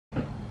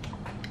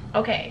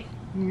Okay,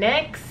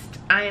 next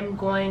I am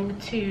going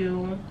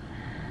to,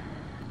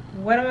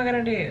 what am I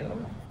gonna do?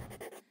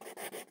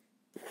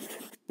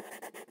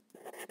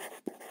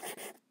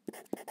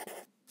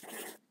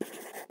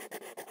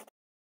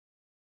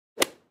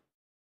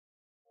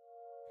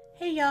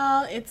 Hey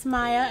y'all, it's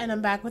Maya and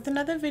I'm back with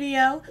another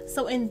video.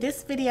 So in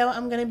this video,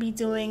 I'm going to be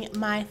doing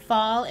my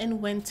fall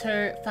and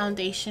winter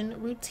foundation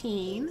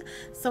routine.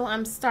 So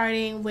I'm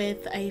starting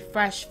with a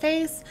fresh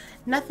face,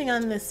 nothing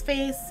on this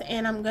face,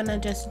 and I'm going to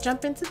just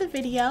jump into the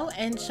video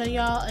and show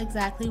y'all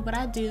exactly what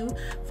I do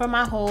for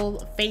my whole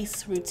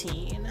face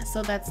routine.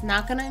 So that's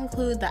not going to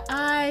include the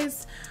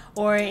eyes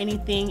or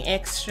anything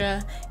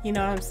extra, you know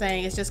what I'm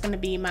saying? It's just going to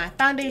be my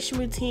foundation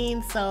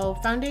routine. So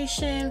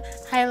foundation,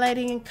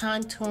 highlighting and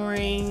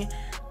contouring,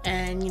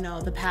 and you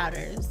know, the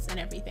powders and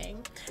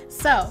everything.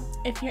 So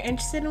if you're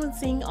interested in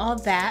seeing all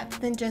that,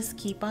 then just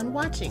keep on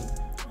watching.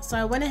 So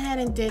I went ahead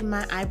and did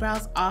my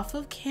eyebrows off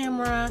of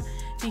camera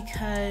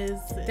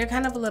because they're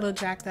kind of a little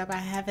jacked up. I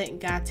haven't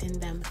gotten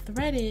them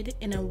threaded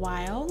in a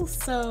while,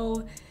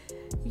 so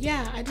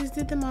yeah, I just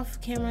did them off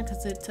camera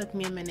because it took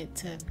me a minute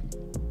to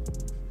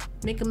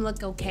make them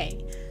look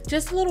okay.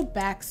 Just a little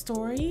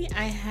backstory,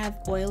 I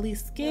have oily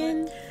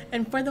skin,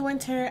 and for the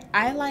winter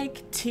I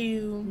like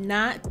to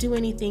not do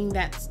anything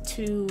that's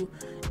too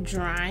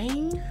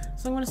drying.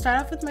 So I'm going to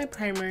start off with my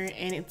primer,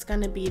 and it's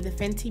going to be the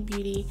Fenty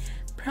Beauty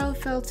Pro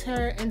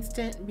Filt'r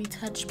Instant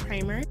Retouch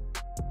Primer.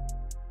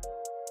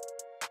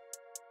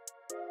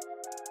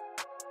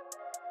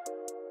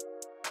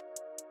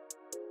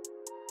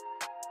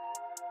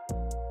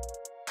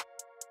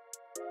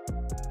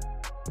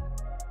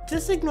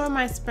 Just ignore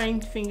my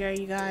sprained finger,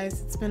 you guys.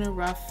 It's been a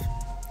rough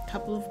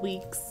couple of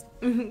weeks.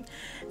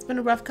 It's been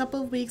a rough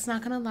couple of weeks,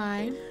 not gonna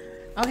lie.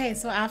 Okay,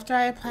 so after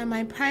I apply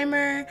my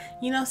primer,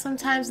 you know,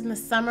 sometimes in the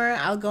summer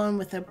I'll go in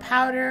with a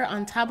powder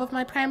on top of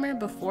my primer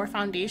before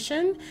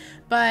foundation,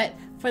 but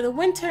for the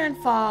winter and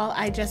fall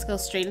I just go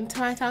straight into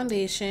my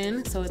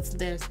foundation, so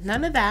there's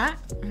none of that.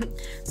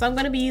 So I'm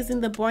going to be using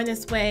the Born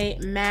This Way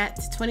matte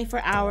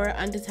 24-hour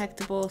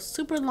undetectable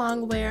super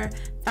long wear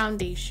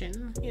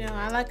foundation. You know,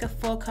 I like a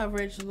full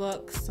coverage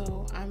look,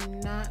 so I'm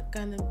not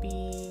gonna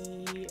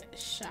be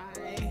shy.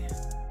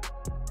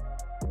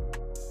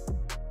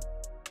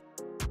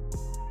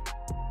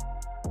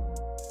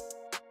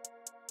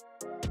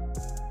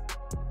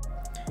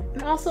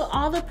 And also,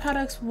 all the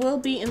products will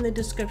be in the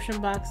description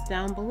box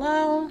down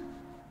below.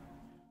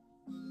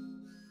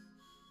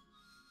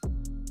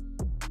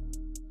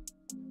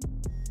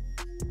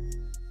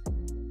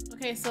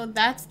 Okay, so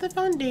that's the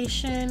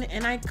foundation,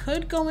 and I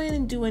could go in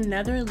and do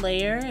another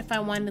layer if I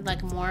wanted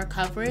like more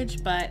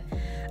coverage, but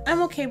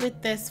I'm okay with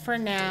this for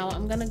now.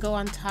 I'm gonna go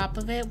on top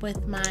of it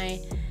with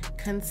my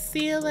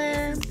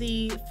concealer,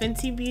 the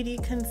Fenty Beauty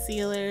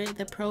concealer,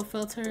 the Pro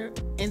Filt'r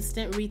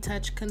Instant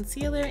Retouch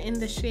Concealer in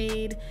the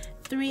shade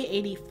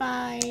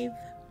 385.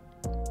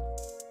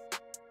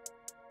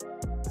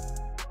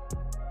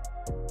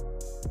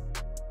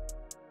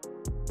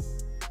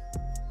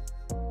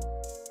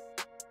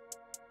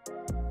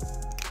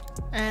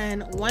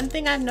 And one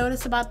thing I've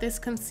noticed about this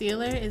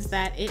concealer is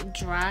that it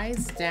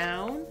dries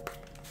down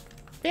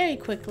very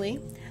quickly.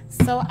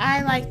 So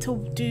I like to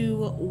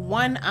do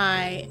one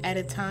eye at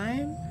a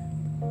time,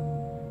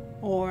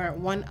 or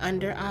one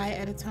under eye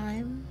at a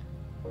time.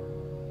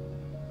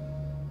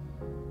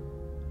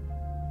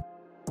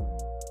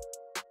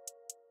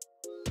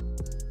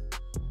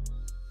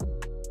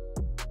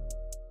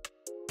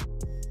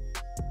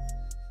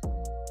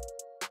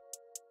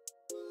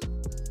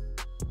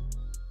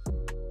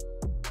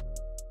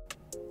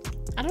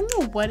 I don't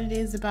know what it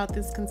is about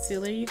this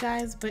concealer, you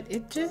guys, but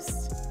it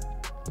just,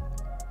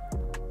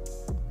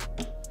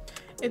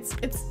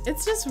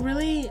 it's just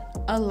really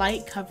a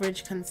light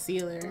coverage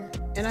concealer,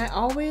 and I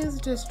always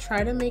just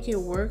try to make it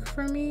work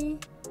for me,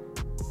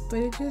 but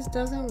it just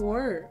doesn't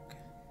work.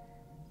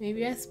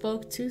 Maybe I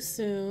spoke too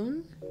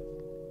soon,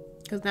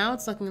 because now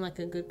it's looking like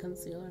a good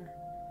concealer.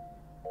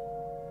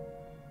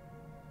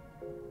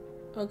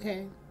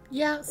 Okay,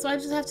 yeah, so I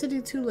just have to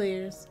do 2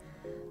 layers.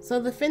 So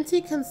the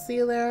Fenty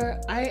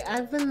concealer,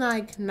 I've been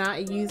like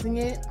not using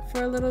it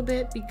for a little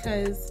bit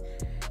because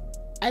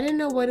I didn't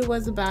know what it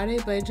was about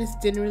it, but it just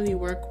didn't really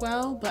work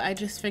well, but I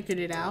just figured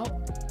it out.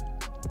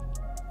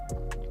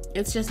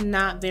 It's just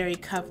not very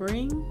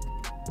covering,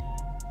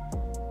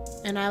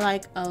 and I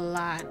like a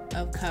lot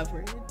of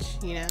coverage,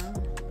 you know,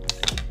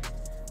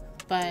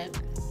 but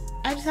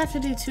I just have to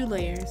do 2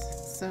 layers,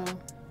 so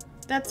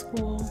that's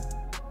cool.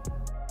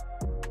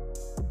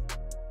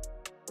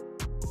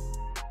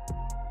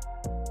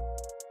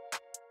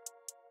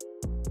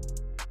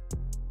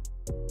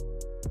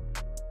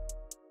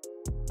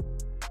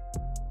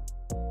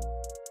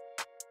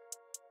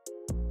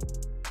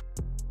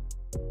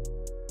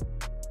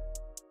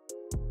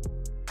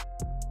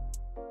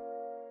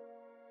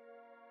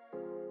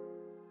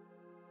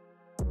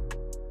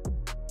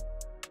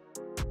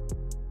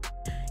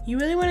 You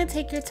really want to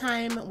take your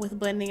time with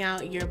blending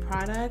out your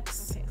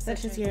products,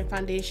 such as your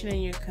foundation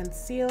and your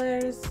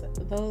concealers.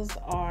 Those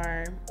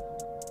are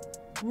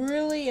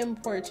really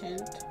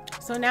important.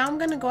 So now I'm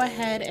gonna go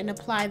ahead and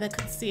apply the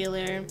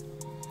concealer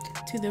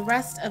to the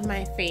rest of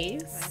my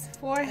face.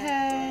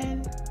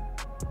 Forehead,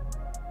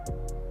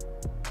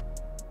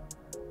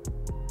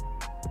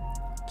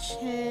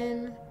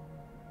 chin,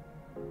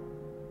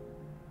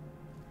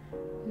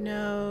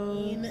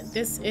 nose.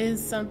 This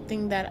is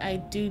something that I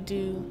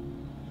do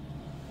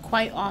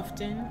quite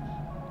often.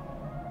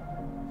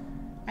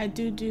 I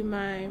do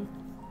my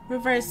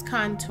reverse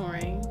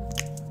contouring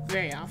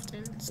very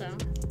often, so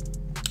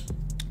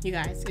you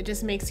guys, it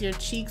just makes your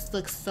cheeks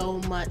look so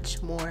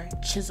much more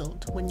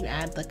chiseled when you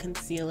add the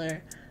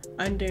concealer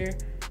under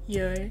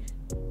your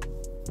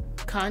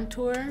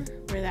contour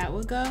where that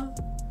would go.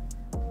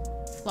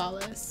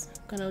 Flawless.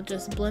 I'm gonna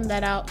just blend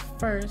that out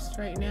first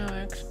right now,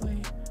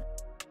 actually.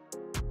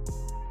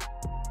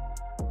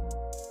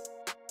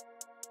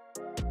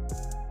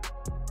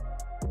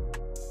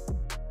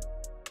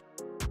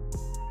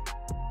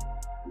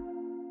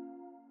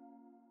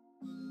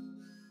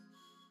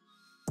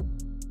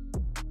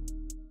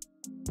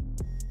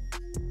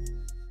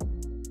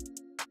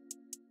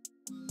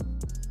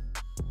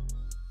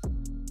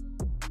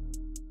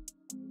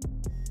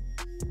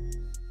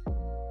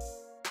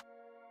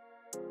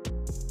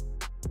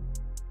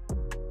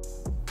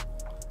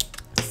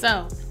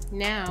 So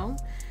now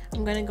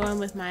I'm gonna go in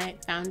with my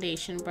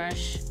foundation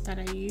brush that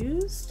I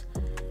used,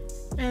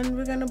 and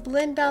we're gonna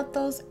blend out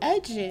those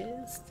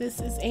edges.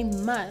 This is a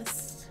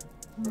must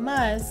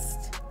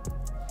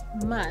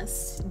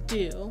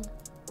do,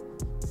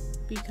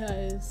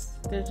 because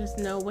there's just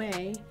no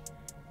way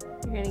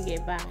you're gonna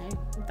get by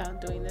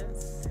without doing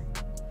this.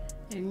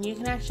 And you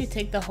can actually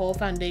take the whole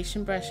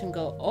foundation brush and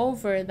go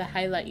over the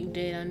highlight you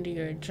did under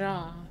your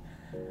jaw,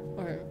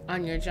 or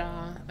on your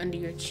jaw, under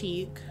your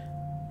cheek.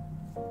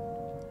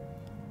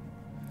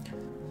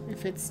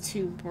 If it's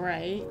too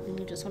bright and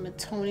you just want to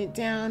tone it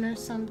down or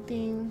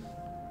something,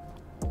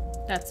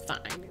 that's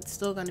fine. It's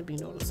still going to be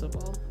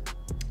noticeable.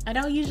 I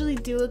don't usually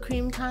do a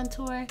cream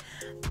contour,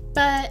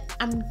 but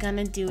I'm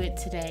gonna do it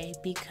today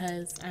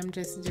because I'm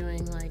just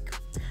doing like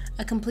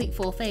a complete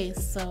full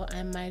face, so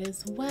I might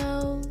as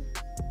well.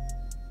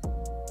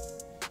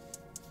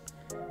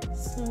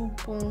 So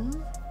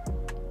boom.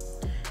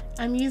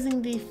 I'm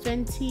using the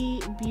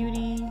Fenty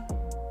Beauty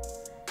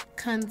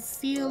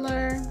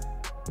Concealer.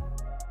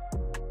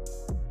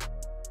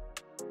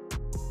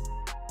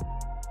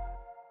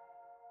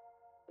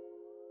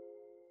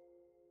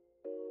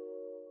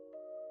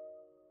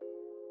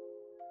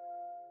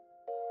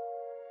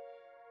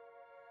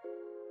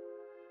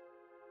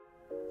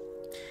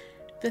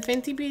 The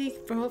Fenty Beauty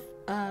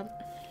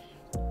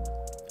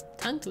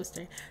tongue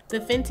twister.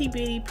 The Fenty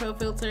Beauty Pro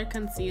Filter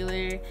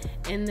Concealer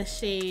in the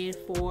shade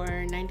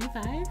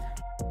 495.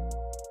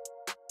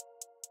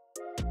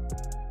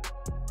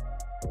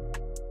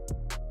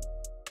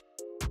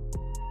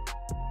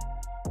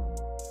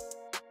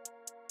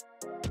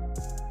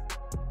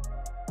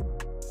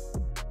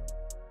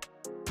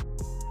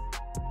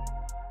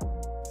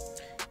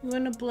 You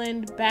want to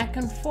blend back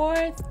and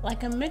forth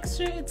like a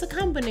mixture. It's a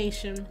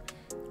combination.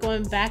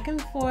 Going back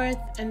and forth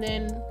and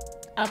then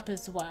up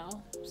as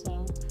well.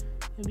 So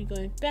you'll be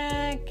going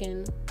back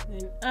and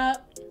then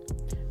up.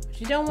 But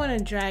you don't want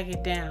to drag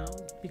it down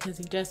because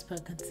you just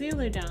put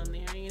concealer down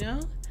there, you know?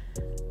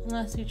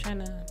 Unless you're trying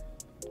to...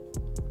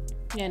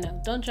 Yeah,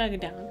 no, don't drag it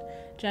down.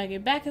 Drag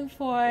it back and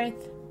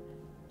forth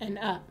and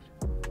up.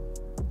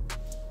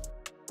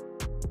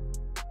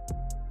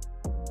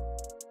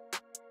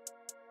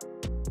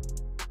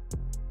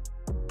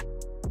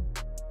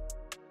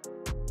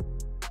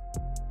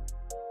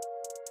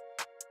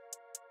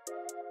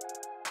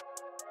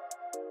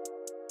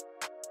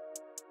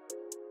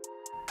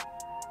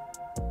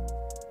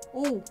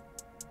 Oh,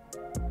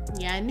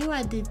 yeah, I knew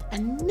I did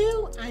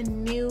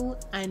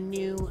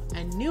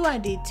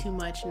too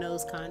much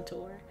nose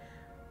contour.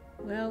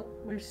 Well,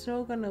 we're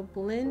still gonna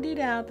blend it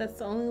out. That's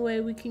the only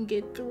way we can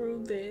get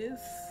through this.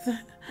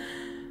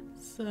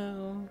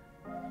 So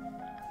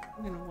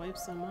I'm gonna wipe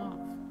some off,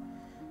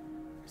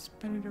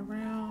 spread it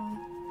around.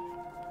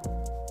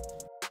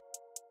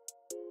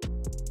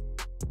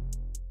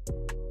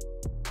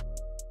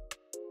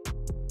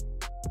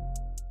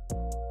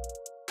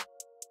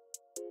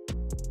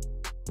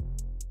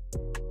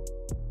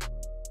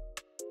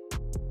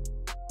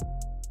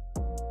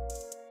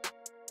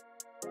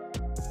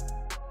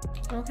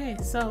 Okay,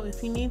 so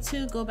if you need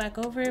to, go back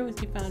over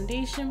with your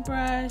foundation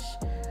brush,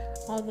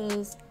 all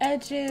those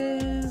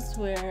edges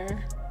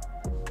where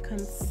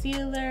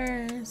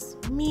concealers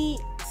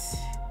meet.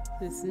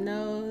 This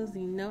nose,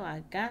 you know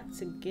I got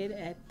to get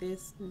at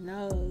this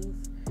nose.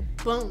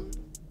 Boom.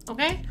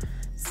 Okay,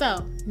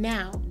 so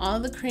now all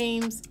the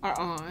creams are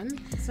on.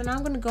 So now I'm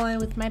going to go in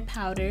with my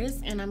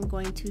powders and I'm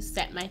going to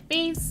set my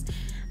face.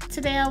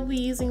 Today I'll be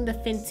using the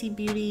Fenty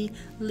Beauty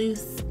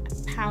Loose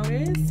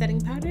Powders,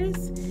 setting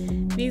powders.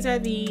 These are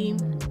the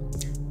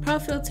Pro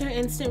Filt'r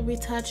Instant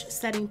Retouch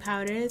setting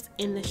powders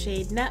in the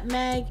shade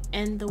Nutmeg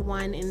and the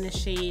one in the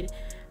shade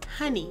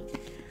Honey.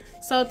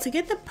 So to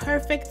get the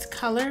perfect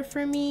color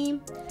for me,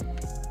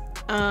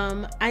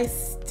 I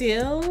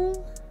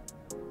still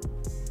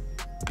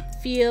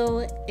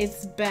feel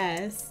it's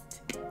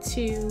best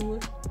to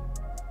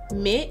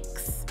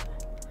mix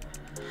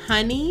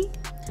honey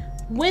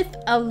with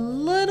a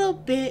little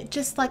bit,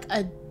 just like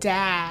a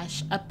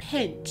dash, a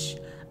pinch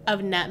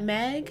of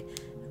nutmeg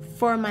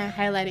for my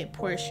highlighted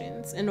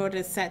portions in order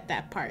to set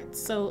that part.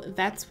 So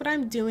that's what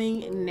I'm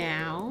doing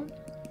now.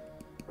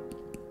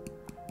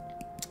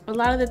 A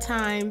lot of the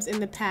times in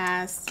the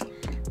past,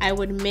 I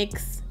would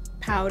mix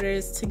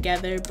powders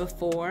together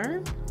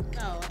before.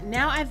 So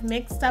now I've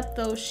mixed up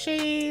those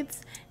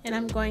shades, and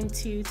I'm going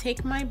to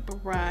take my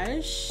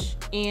brush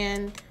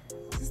and,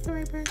 is this the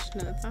right brush?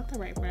 No, it's not the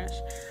right brush.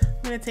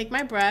 I'm gonna take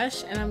my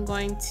brush and I'm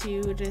going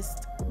to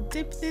just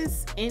dip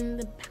this in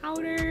the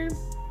powder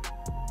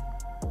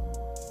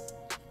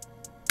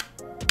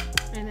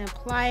and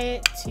apply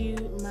it to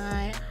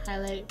my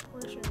highlighted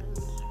portions.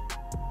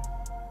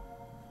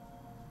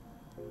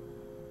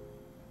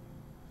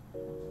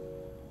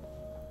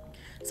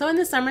 So in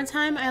the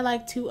summertime, I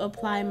like to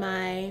apply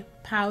my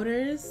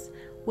powders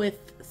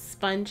with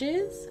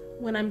sponges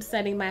when I'm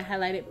setting my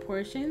highlighted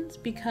portions,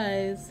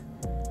 because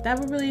that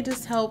will really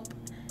just help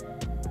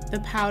the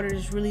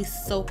powders really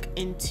soak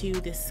into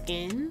the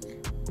skin,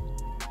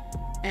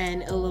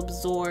 and it'll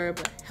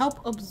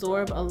help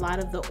absorb a lot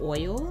of the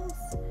oils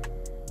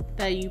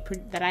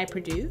that I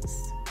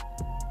produce.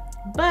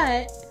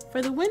 But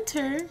for the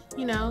winter,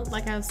 you know,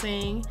 like I was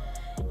saying,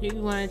 you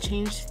want to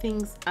change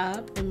things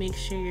up and make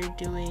sure you're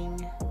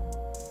doing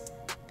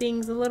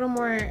things a little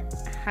more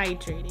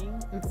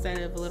hydrating instead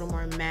of a little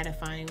more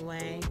mattifying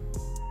way.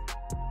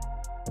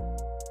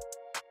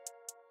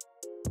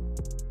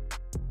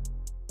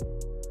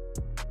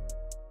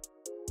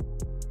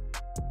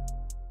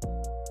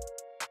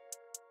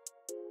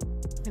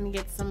 I'm gonna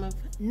get some of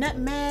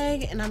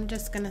nutmeg and I'm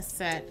just gonna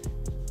set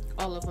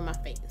all over my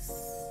face.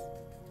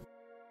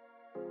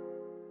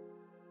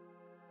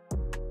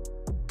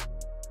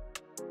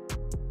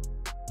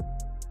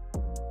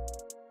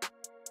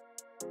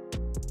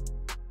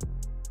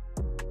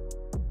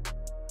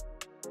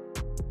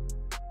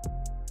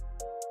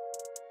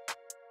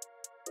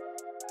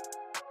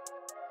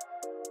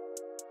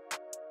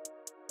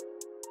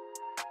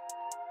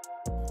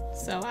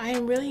 So I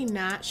am really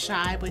not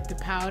shy with the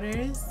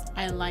powders.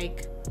 I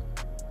like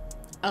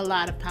a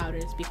lot of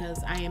powders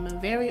because I am a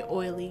very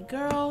oily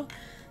girl.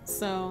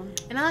 So,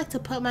 and I like to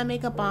put my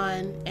makeup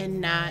on and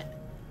not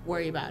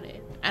worry about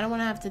it. I don't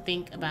want to have to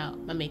think about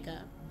my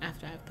makeup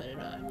after I've put it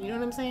on. You know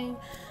what I'm saying?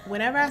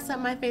 Whenever I set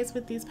my face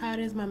with these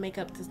powders, my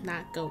makeup does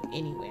not go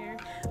anywhere.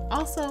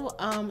 Also,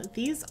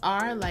 these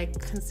are like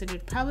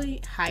considered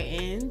probably high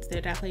end.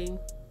 They're definitely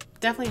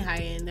high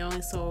end. They're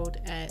only sold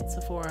at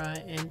Sephora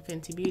and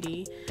Fenty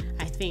Beauty,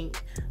 I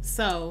think.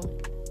 So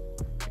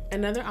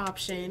another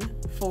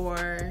option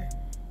for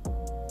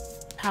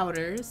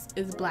powders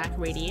is Black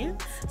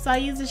Radiance. So I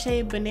use the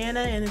shade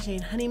Banana and the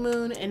shade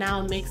Honeymoon, and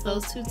I'll mix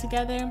those two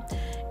together,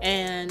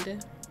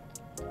 and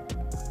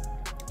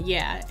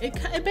yeah,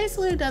 it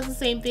basically does the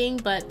same thing,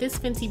 but this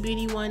Fenty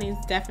Beauty one is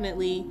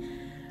definitely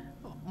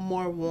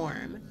more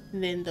warm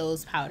than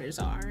those powders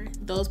are.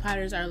 Those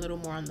powders are a little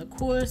more on the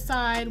cooler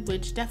side,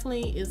 which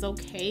definitely is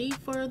okay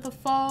for the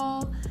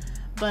fall,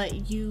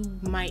 but you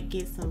might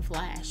get some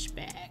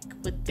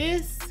flashback. With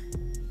this,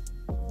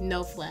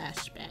 no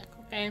flashback,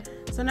 okay?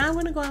 So now I'm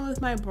gonna go in with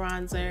my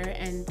bronzer,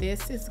 and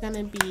this is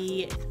gonna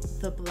be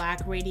the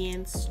Black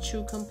Radiance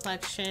True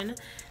Complexion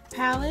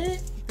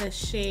palette, the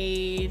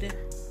shade,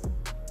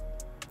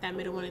 that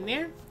middle one in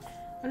there.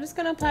 I'm just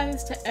gonna apply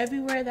this to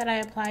everywhere that I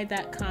applied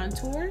that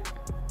contour.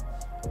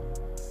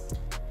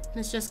 And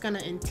it's just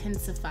gonna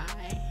intensify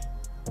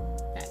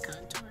that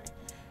contour.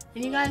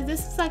 And you guys,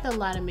 this is like a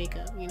lot of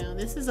makeup, you know,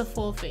 this is a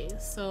full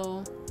face.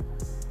 So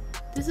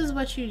this is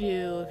what you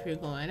do if you're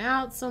going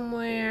out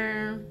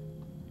somewhere.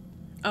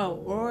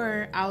 Oh,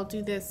 or I'll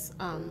do this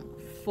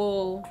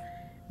full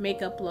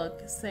makeup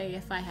look, say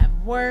if I have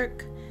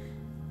work,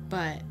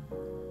 but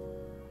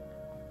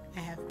I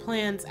have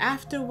plans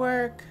after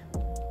work,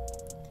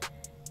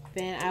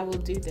 then I will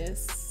do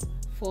this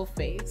full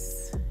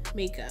face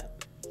makeup.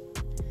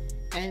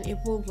 And it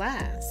will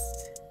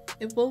last.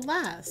 It will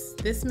last.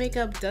 This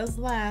makeup does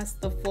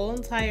last the full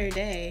entire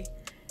day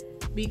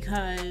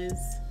because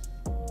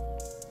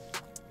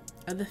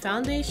of the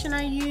foundation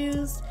I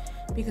used,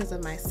 because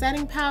of my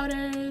setting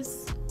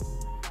powders.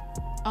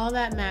 All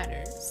that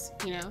matters,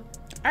 you know?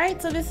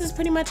 Alright, so this is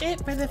pretty much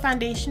it for the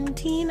foundation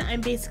routine.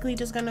 I'm basically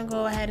just gonna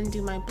go ahead and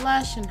do my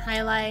blush and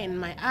highlight and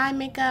my eye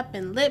makeup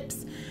and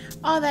lips,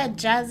 all that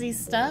jazzy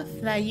stuff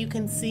that you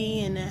can see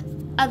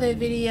in other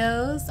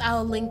videos.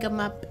 I'll link them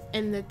up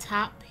in the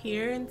top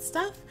here and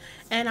stuff,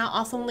 and I'll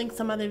also link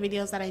some other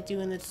videos that I do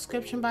in the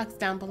description box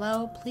down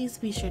below. Please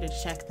be sure to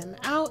check them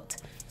out.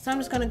 So I'm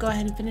just gonna go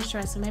ahead and finish the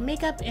rest of my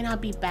makeup, and I'll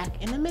be back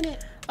in a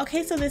minute.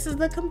 Okay, so this is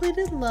the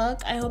completed look.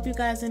 I hope you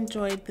guys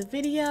enjoyed the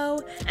video.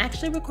 I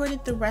actually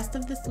recorded the rest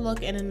of this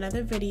look in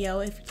another video.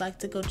 If you'd like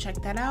to go check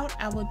that out,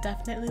 I will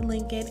definitely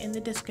link it in the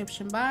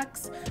description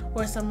box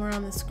or somewhere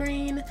on the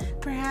screen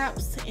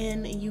perhaps,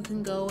 and you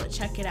can go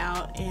check it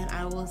out, and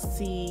I will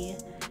see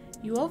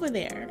you over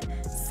there.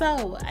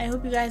 So I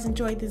hope you guys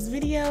enjoyed this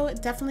video.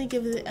 Definitely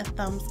give it a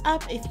thumbs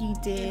up if you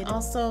did.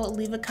 Also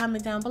leave a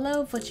comment down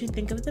below of what you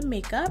think of the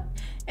makeup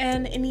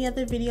and any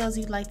other videos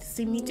you'd like to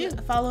see me do.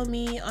 Follow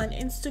me on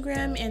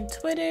Instagram and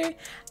Twitter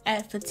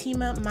at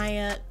Fatima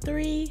Maya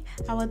 3.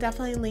 I will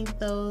definitely link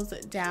those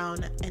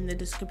down in the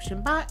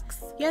description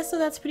box. Yeah, so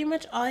that's pretty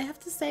much all I have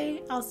to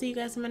say. I'll see you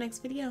guys in my next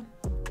video.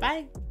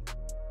 Bye.